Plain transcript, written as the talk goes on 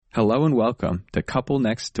Hello and welcome to Couple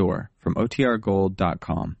Next Door from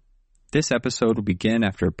OTRGold.com. This episode will begin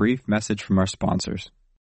after a brief message from our sponsors.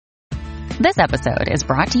 This episode is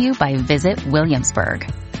brought to you by Visit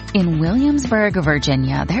Williamsburg. In Williamsburg,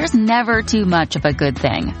 Virginia, there's never too much of a good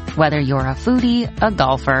thing. Whether you're a foodie, a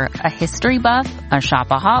golfer, a history buff, a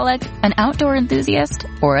shopaholic, an outdoor enthusiast,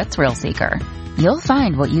 or a thrill seeker, you'll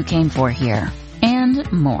find what you came for here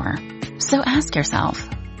and more. So ask yourself,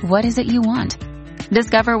 what is it you want?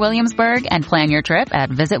 Discover Williamsburg and plan your trip at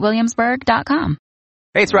visitwilliamsburg.com.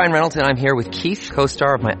 Hey, it's Ryan Reynolds, and I'm here with Keith,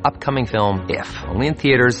 co-star of my upcoming film, If, only in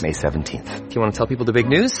theaters May 17th. Do you want to tell people the big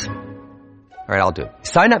news? All right, I'll do it.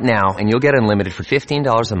 Sign up now and you'll get unlimited for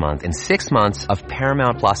 $15 a month and 6 months of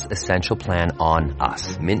Paramount Plus Essential Plan on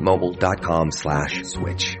us.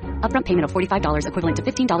 MintMobile.com/switch. Upfront payment of $45 equivalent to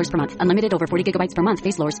 $15 per month. Unlimited over 40 gigabytes per month.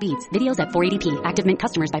 Face lower speeds. Videos at 480p. Active Mint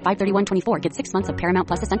customers by 531.24 get 6 months of Paramount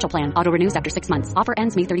Plus Essential Plan. Auto renews after 6 months. Offer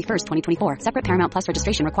ends May 31st, 2024. Separate Paramount Plus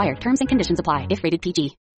registration required. Terms and conditions apply if rated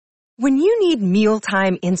PG. When you need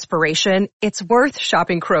mealtime inspiration, it's worth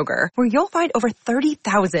shopping Kroger, where you'll find over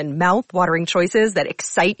 30,000 mouth-watering choices that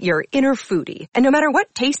excite your inner foodie. And no matter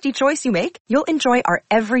what tasty choice you make, you'll enjoy our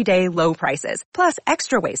everyday low prices, plus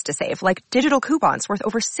extra ways to save, like digital coupons worth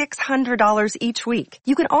over $600 each week.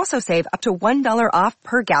 You can also save up to $1 off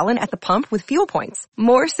per gallon at the pump with fuel points.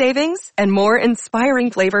 More savings and more inspiring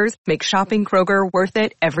flavors make shopping Kroger worth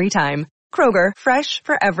it every time. Kroger, fresh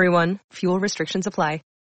for everyone. Fuel restrictions apply.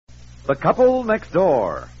 The Couple Next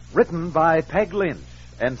Door, written by Peg Lynch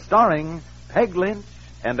and starring Peg Lynch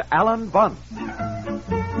and Alan Bunce.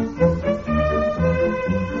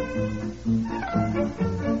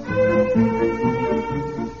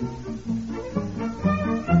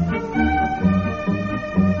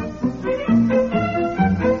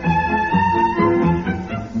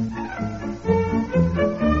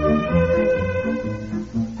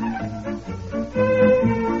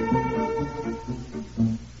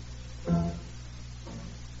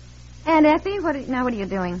 And Effie, what are you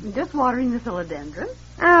doing? Just watering the philodendron.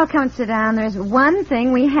 Oh, come sit down. There's one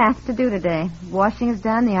thing we have to do today. Washing is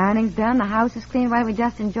done, the ironing's done, the house is clean. Why don't we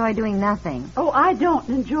just enjoy doing nothing? Oh, I don't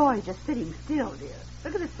enjoy just sitting still, dear.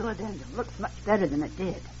 Look at this philodendron. Looks much better than it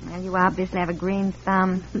did. Well, you obviously have a green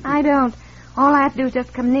thumb. I don't. All I have to do is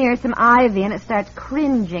just come near some ivy and it starts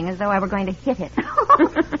cringing as though I were going to hit it.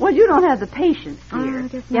 Well, you don't have the patience, dear.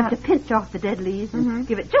 Oh, you have to pinch off the dead leaves and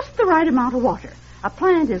give it just the right amount of water. A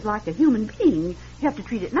plant is like a human being. You have to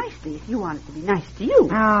treat it nicely if you want it to be nice to you.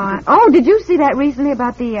 Oh, did you see that recently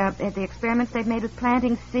about the experiments they've made with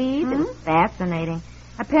planting seeds? Mm-hmm. It's fascinating.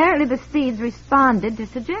 Apparently the seeds responded to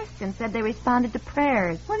suggestions, said they responded to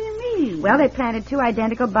prayers. What do you mean? Well, they planted 2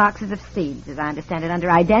 identical boxes of seeds, as I understand it,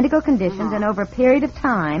 under identical conditions, and over a period of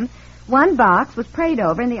time, one box was prayed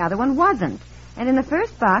over and the other one wasn't. And in the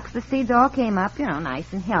first box, the seeds all came up,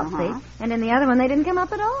 nice and healthy. And in the other one, they didn't come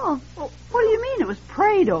up at all. Well, what do you mean it was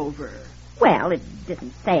prayed over? Well, it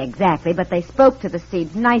didn't say exactly, but they spoke to the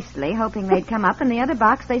seeds nicely, hoping they'd come up. In the other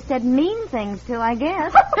box, they said mean things to, I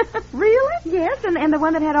guess. Really? Yes, and the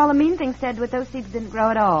one that had all the mean things said with those seeds didn't grow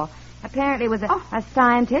at all. Apparently it was a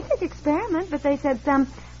scientific experiment, but they said some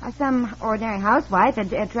ordinary housewife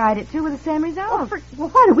had tried it, too, with the same result. Well,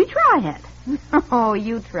 why don't we try it? Oh,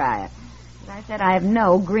 you try it. As I said, I have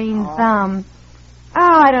no green thumb. Oh,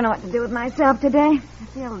 I don't know what to do with myself today. I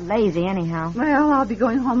feel lazy anyhow. Well, I'll be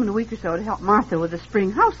going home in a week or so to help Martha with the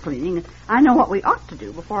spring house cleaning, and I know what we ought to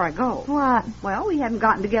do before I go. What? Well, we haven't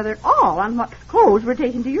gotten together at all on what clothes we're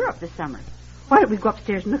taking to Europe this summer. Why don't we go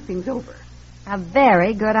upstairs and look things over? A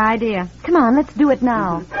very good idea. Come on, let's do it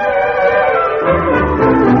now.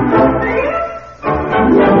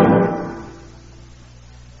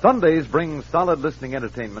 Sundays bring solid listening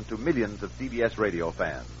entertainment to millions of CBS radio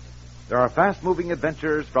fans. There are fast-moving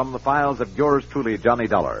adventures from the files of yours truly, Johnny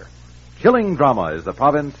Dollar. Chilling drama is the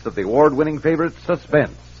province of the award-winning favorite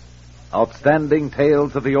Suspense. Outstanding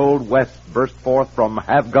tales of the Old West burst forth from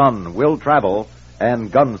Have Gun, Will Travel,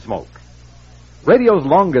 and Gunsmoke. Radio's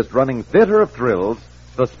longest-running theater of thrills,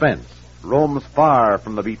 Suspense, roams far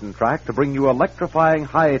from the beaten track to bring you electrifying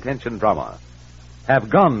high-tension drama. Have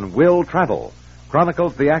Gun, Will Travel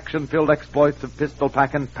chronicles the action-filled exploits of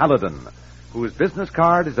pistol-packing Paladin, whose business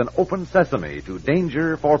card is an open sesame to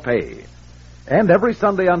danger for pay. And every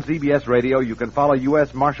Sunday on CBS Radio, you can follow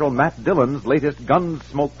U.S. Marshal Matt Dillon's latest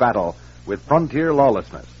Gunsmoke battle with frontier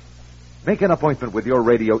lawlessness. Make an appointment with your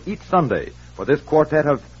radio each Sunday for this quartet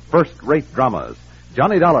of first-rate dramas: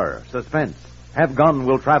 Johnny Dollar, Suspense, Have Gun,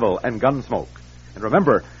 Will Travel, and Gunsmoke. And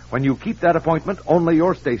remember, when you keep that appointment, only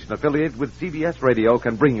your station affiliated with CBS Radio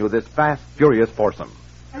can bring you this fast, furious foursome.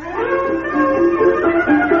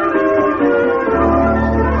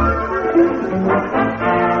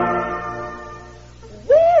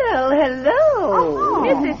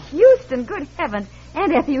 and good heavens.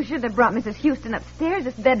 Aunt Effie, you should have brought Mrs. Houston upstairs.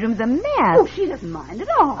 This bedroom's a mess. Oh, she doesn't mind at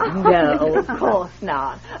all. No, of course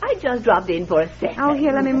not. I just dropped in for a second. Oh,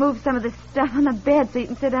 here, let me move some of this stuff on the bed so you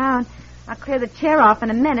can sit down. I'll clear the chair off in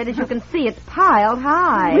a minute. As you can see, it's piled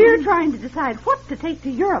high. We're trying to decide what to take to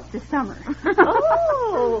Europe this summer.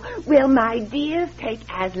 Oh, well, my dears, take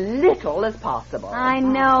as little as possible. I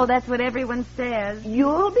know. That's what everyone says.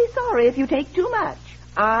 You'll be sorry if you take too much.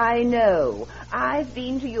 I know. I've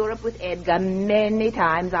been to Europe with Edgar many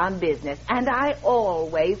times on business, and I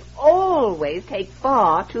always take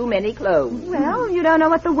far too many clothes. Well, you don't know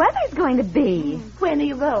what the weather's going to be. When are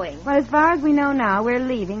you going? Well, as far as we know now, we're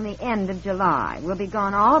leaving the end of July. We'll be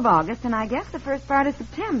gone all of August, and I guess the first part of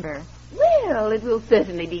September. Well, it will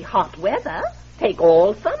certainly be hot weather. Take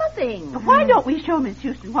all summer things. Why don't we show Miss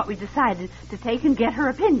Houston what we decided to take and get her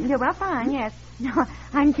opinion? Yeah, well, fine, yes. No,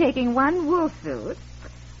 I'm taking one wool suit,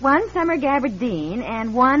 one summer gabardine,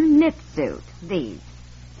 and one knit suit. These.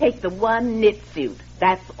 Take the one knit suit.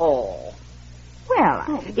 That's all.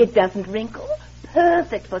 Well, It doesn't wrinkle.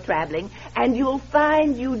 Perfect for traveling. And you'll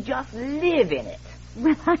find you just live in it.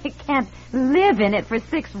 well, I can't live in it for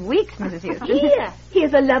 6 weeks, Mrs. Houston.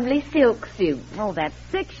 Here's a lovely silk suit. Oh, that's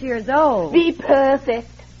 6 years old. Be perfect.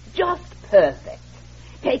 Just perfect.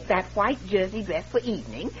 Take that white jersey dress for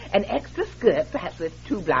evening, an extra skirt, perhaps with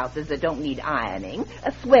 2 blouses that don't need ironing,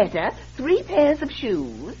 a sweater, 3 pairs of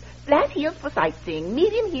shoes, flat heels for sightseeing,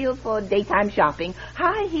 medium heels for daytime shopping,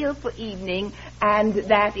 high heels for evening, and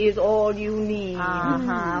that is all you need.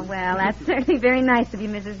 Uh-huh. Well, that's certainly very nice of you,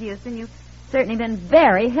 Mrs. Houston. You've certainly been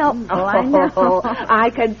very helpful, I know. I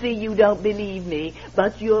can see you don't believe me,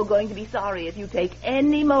 but you're going to be sorry if you take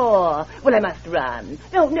any more. Well, I must run.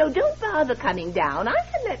 No, don't bother coming down. I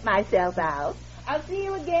can let myself out. I'll see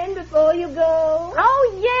you again before you go.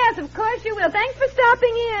 Oh, yes, of course you will. Thanks for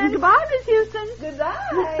stopping in. Goodbye, Miss Houston.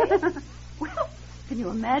 Goodbye. Well, can you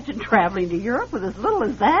imagine traveling to Europe with as little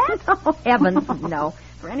as that? Oh, heavens, no.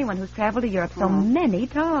 For anyone who's traveled to Europe so many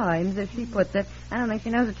times, as she puts it, I don't think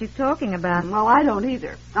she knows what she's talking about. Well, I don't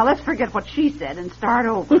either. Now, let's forget what she said and start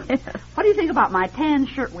over. What do you think about my tan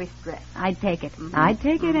shirtwaist dress? I'd take it. Mm-hmm. I'd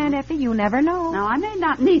take it, Aunt Effie. You never know. Now, I may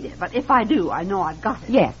not need it, but if I do, I know I've got it.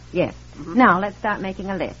 Yes. Mm-hmm. Now, let's start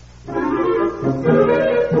making a list.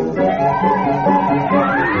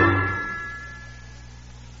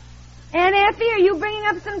 Aunt Effie, are you bringing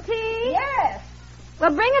up some tea? Yes.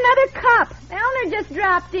 Well, bring another cup. Eleanor just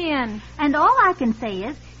dropped in. And all I can say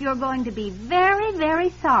is you're going to be very, very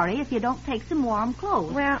sorry if you don't take some warm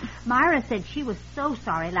clothes. Well, Myra said she was so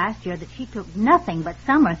sorry last year that she took nothing but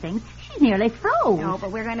summer things. She nearly froze. no,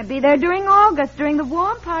 but we're going to be there during August, during the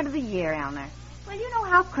warm part of the year, Eleanor. Well, you know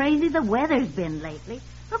how crazy the weather's been lately.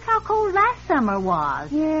 Look how cold last summer was.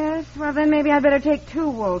 Yes, well, then maybe I'd better take 2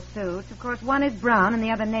 wool suits. Of course, one is brown and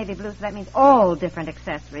the other navy blue, so that means all different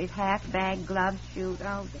accessories. Hat, bag, gloves, shoes.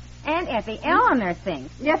 Oh, Aunt Effie, Eleanor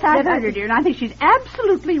thinks. Yes, I heard her, dear, and I think she's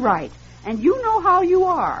absolutely right. And you know how you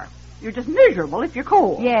are. You're just miserable if you're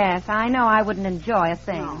cold. Yes, I know I wouldn't enjoy a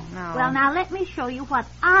thing. No. No. Well, now let me show you what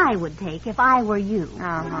I would take if I were you.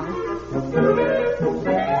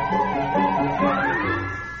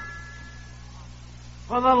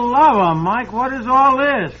 For the love of Mike, what is all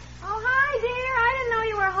this? Oh, hi, dear. I didn't know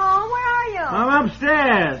you were home. Where are you? I'm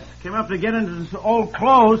upstairs. Came up to get into some old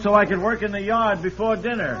clothes so I could work in the yard before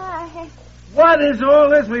dinner. Hi. What is all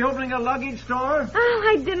this? We opening a luggage store?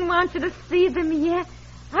 Oh, I didn't want you to see them yet.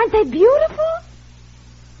 Aren't they beautiful?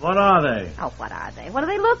 What are they? Oh, what are they? What do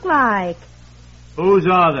they look like? Whose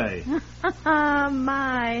are they?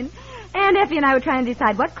 Mine. Aunt Effie and I were trying to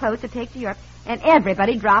decide what clothes to take to Europe, and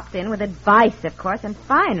everybody dropped in with advice, of course. And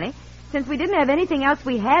finally, since we didn't have anything else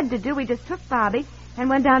we had to do, we just took Bobby and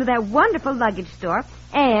went down to that wonderful luggage store.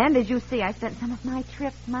 And, as you see, I spent some of my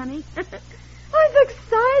trip money. I was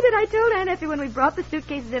excited. I told Aunt Effie when we brought the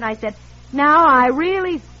suitcases in, I said, now I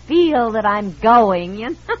really feel that I'm going, you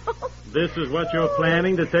know. This is what you're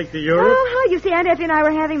planning to take to Europe? Oh, you see, Aunt Effie and I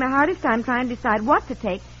were having the hardest time trying to decide what to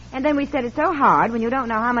take. And then we said it's so hard when you don't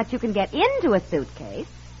know how much you can get into a suitcase.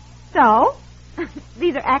 So,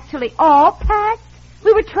 these are actually all packed.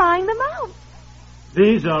 We were trying them out.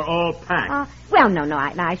 These are all packed. Well, no,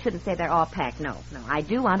 I shouldn't say they're all packed. No. I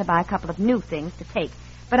do want to buy a couple of new things to take.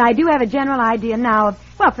 But I do have a general idea now of,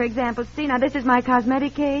 well, for example, see, now this is my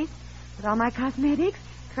cosmetic case with all my cosmetics,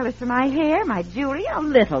 colors for my hair, my jewelry,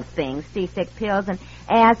 little things, seasick pills and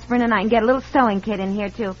aspirin, and I can get a little sewing kit in here,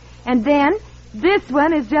 too. And then this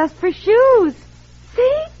one is just for shoes.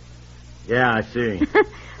 See? Yeah, I see.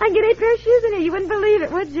 I can get 8 pair of shoes in here. You wouldn't believe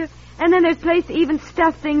it, would you? And then there's place to even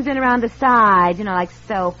stuff things in around the sides, you know, like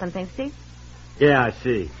soap and things. See? Yeah, I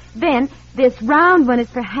see. Then this round one is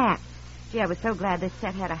for hats. Gee, I was so glad this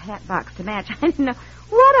set had a hat box to match. I didn't know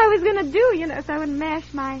what I was going to do, so I wouldn't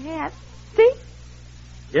mash my hat. See?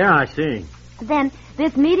 Yeah, I see. Then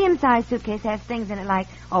this medium-sized suitcase has things in it like,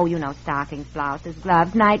 stockings, blouses,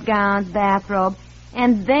 gloves, nightgowns, bathrobe.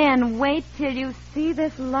 And then wait till you see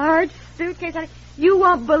this large suitcase. You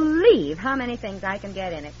won't believe how many things I can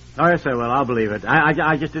get in it. Oh, yes, I will. I'll believe it.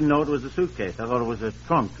 I just didn't know it was a suitcase. I thought it was a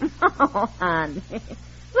trunk. Oh, honey.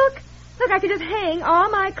 Look, I could just hang all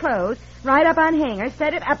my clothes right up on hangers,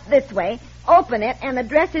 set it up this way, open it, and the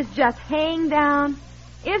dresses just hang down.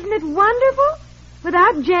 Isn't it wonderful?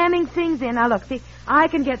 Without jamming things in. Now, look, see, I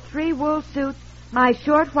can get 3 wool suits, my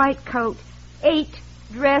short white coat, 8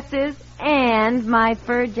 dresses, and my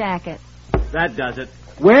fur jacket. That does it.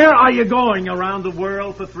 Where are you going around the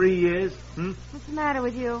world for 3 years? What's the matter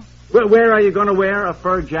with you? Where are you going to wear a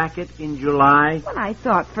fur jacket in July? Well, I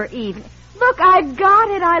thought for evening. Look, I've got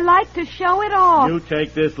it. I like to show it off. You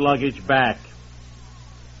take this luggage back.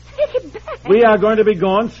 Take it back? We are going to be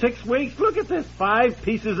gone 6 weeks. Look at this, 5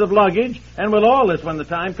 pieces of luggage. And with all this, when the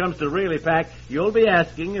time comes to really pack, you'll be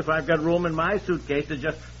asking if I've got room in my suitcase to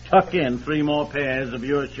just tuck in 3 more pairs of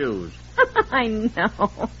your shoes. I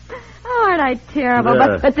know. Oh, aren't I terrible?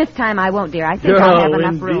 But this time I won't, dear. I think I'll have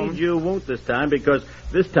enough room. Indeed you won't this time, because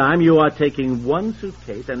this time you are taking 1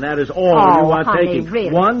 suitcase, and that is all you are taking.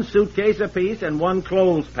 Really? 1 suitcase apiece and 1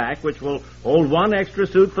 clothes pack, which will hold 1 extra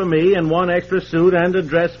suit for me and 1 extra suit and a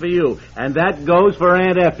dress for you. And that goes for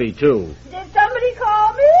Aunt Effie, too. Did somebody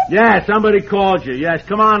call me? Yeah, somebody called you. Yes,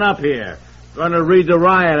 come on up here. Going to read the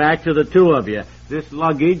riot act to the 2 of you. This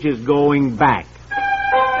luggage is going back.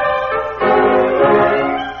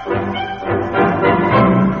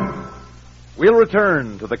 We'll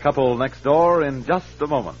return to the couple next door in just a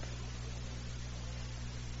moment.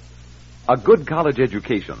 A good college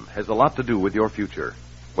education has a lot to do with your future.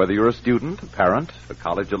 Whether you're a student, a parent, a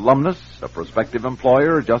college alumnus, a prospective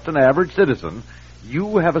employer, or just an average citizen,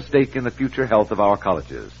 you have a stake in the future health of our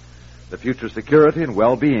colleges. The future security and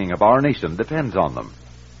well-being of our nation depends on them.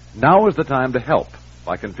 Now is the time to help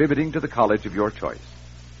by contributing to the college of your choice.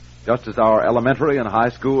 Just as our elementary and high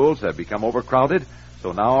schools have become overcrowded,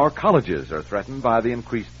 so now our colleges are threatened by the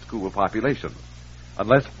increased school population.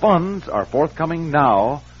 Unless funds are forthcoming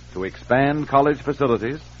now to expand college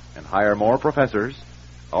facilities and hire more professors,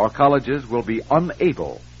 our colleges will be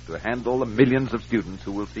unable to handle the millions of students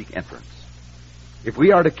who will seek entrance. If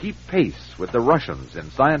we are to keep pace with the Russians in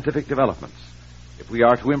scientific developments, if we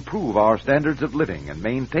are to improve our standards of living and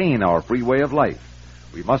maintain our free way of life,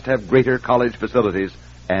 we must have greater college facilities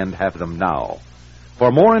and have them now.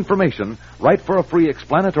 For more information, write for a free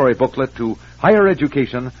explanatory booklet to Higher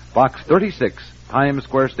Education, Box 36, Times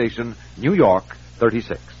Square Station, New York,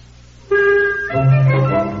 36.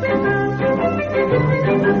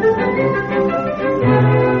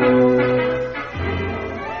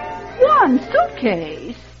 One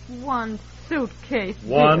suitcase. One suitcase.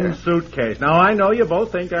 One suitcase. Now, I know you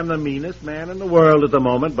both think I'm the meanest man in the world at the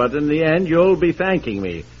moment, but in the end, you'll be thanking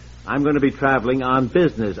me. I'm going to be traveling on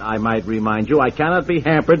business, I might remind you. I cannot be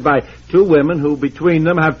hampered by 2 women who, between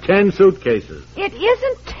them, have 10 suitcases. It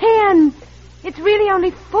isn't 10. It's really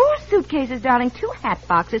only 4 suitcases, darling. 2 hat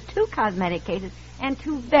boxes, 2 cosmetic cases, and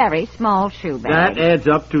 2 very small shoe bags. That adds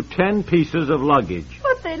up to 10 pieces of luggage.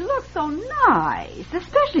 But they look so nice,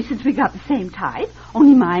 especially since we got the same type.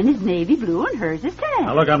 Only mine is navy blue and hers is tan.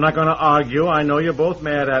 Now, look, I'm not going to argue. I know you're both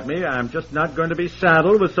mad at me. I'm just not going to be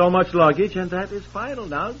saddled with so much luggage, and that is final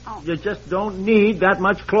now. Oh. You just don't need that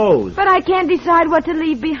much clothes. But I can't decide what to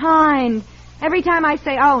leave behind. Every time I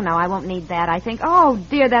say, oh, no, I won't need that, I think, oh,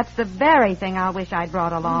 dear, that's the very thing I wish I'd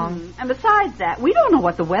brought along. And besides that, we don't know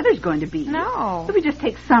what the weather's going to be. No. So we just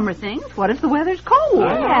take summer things. What if the weather's cold?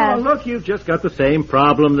 Yes. Oh, look, you've just got the same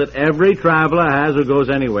problem that every traveler has who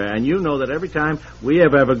goes anywhere. And you know that every time we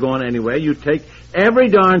have ever gone anywhere, you take every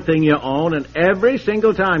darn thing you own, and every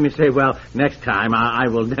single time you say, well, next time I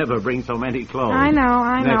will never bring so many clothes. I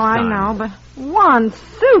know, but one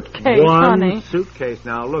suitcase, honey. One suitcase.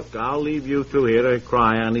 Now, look, I'll leave you two here to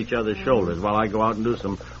cry on each other's shoulders while I go out and do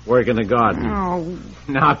some work in the garden. Oh.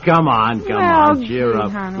 Now, come on, cheer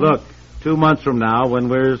up. Honey. Look, 2 months from now, when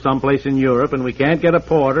we're someplace in Europe and we can't get a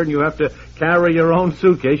porter and you have to carry your own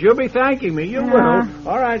suitcase, you'll be thanking me. You will.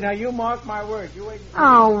 All right, now, you mark my words. You wait.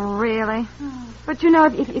 Oh, really? But, you know,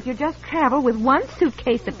 if you just travel with 1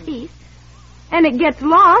 suitcase apiece and it gets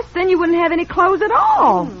lost, then you wouldn't have any clothes at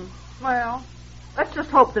all. Well, let's just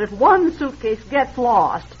hope that if 1 suitcase gets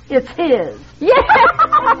lost, it's his. Yeah!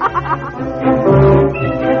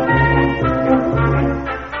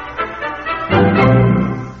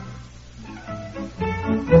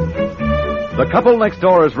 The Couple Next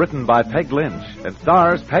Door is written by Peg Lynch It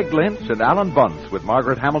stars Peg Lynch and Alan Bunce with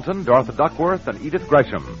Margaret Hamilton, Dorothy Duckworth, and Edith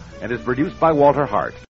Gresham, and is produced by Walter Hart.